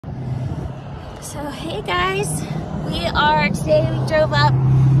So hey guys, we drove up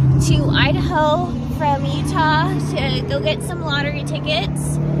to Idaho from Utah to go get some lottery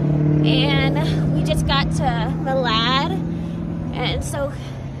tickets, and we just got to the lad, and so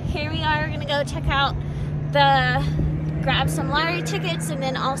here we are. We're gonna go grab some lottery tickets, and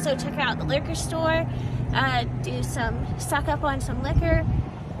then also check out the liquor store, stock up on some liquor,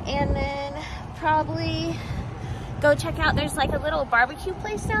 and then probably go check out, there's like a little barbecue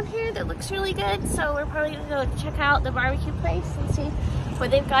place down here that looks really good, so we're probably gonna go check out the barbecue place and see what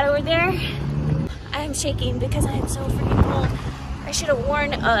they've got over there. I am shaking because I am so freaking cold. I should have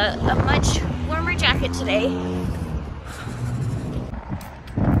worn a much warmer jacket today.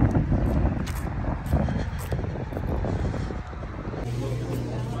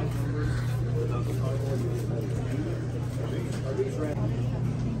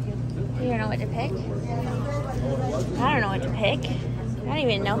 You don't know what to pick? I don't know what to pick. I don't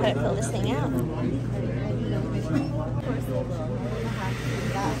even know how to fill this thing out.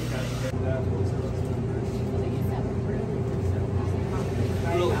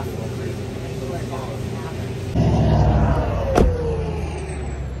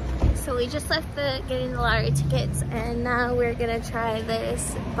 So we just left getting the lottery tickets, and now we're gonna try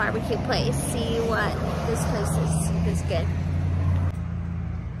this barbecue place, see what this place is good.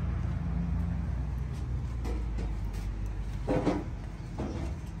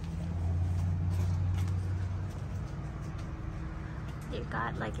 They've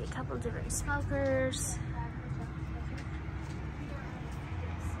got like a couple different smokers.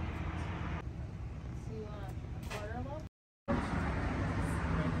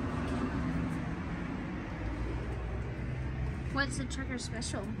 What's the trucker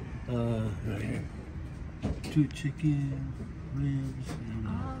special? Right here. 2 chicken ribs and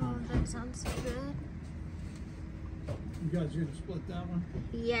oh, that sounds so good. You guys here to split that one?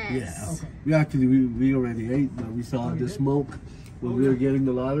 Yes. Yeah. Okay. We actually we already ate, but we saw the smoke when we were getting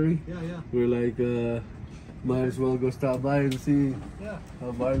the lottery. Yeah, yeah. We were like, might as well go stop by and see Yeah.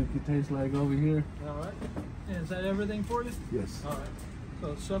 how barbecue tastes like over here. All right. And is that everything for you? Yes. All right.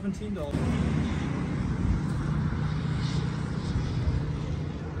 So it's $17.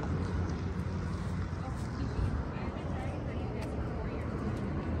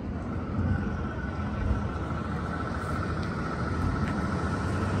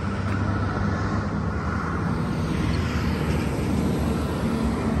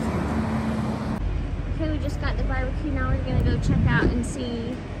 Okay, we just got the barbecue. Now we're gonna go check out and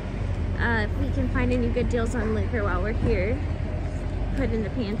see if we can find any good deals on liquor while we're here. Put in the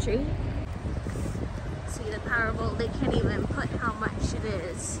pantry. See the Powerball, they can't even put how much it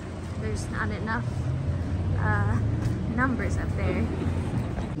is. There's not enough numbers up there.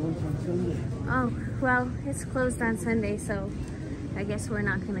 Oh, well, it's closed on Sunday, so I guess we're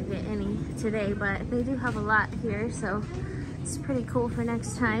not gonna get any today, but they do have a lot here, so it's pretty cool for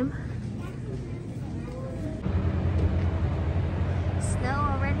next time. Snow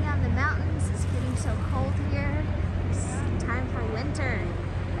already on the mountains. It's getting so cold here. It's time for winter.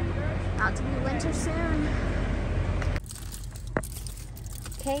 About to be winter soon.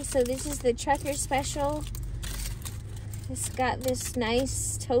 Okay, so this is the trucker special. It's got this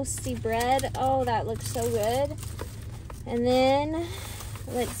nice toasty bread. Oh, that looks so good. And then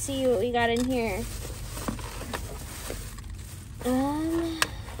let's see what we got in here.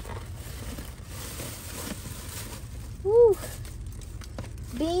 Woo.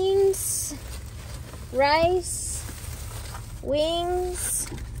 Beans, rice, wings,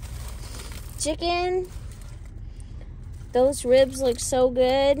 chicken. Those ribs look so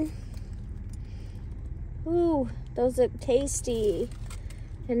good. Ooh, those look tasty.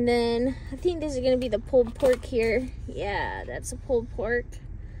 And then I think this is gonna be the pulled pork here. Yeah, that's a pulled pork.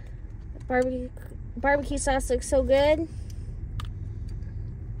 Barbecue sauce looks so good.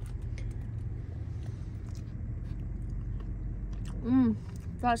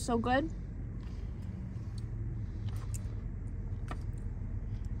 That's so good.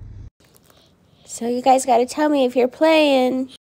 So you guys gotta tell me if you're playing.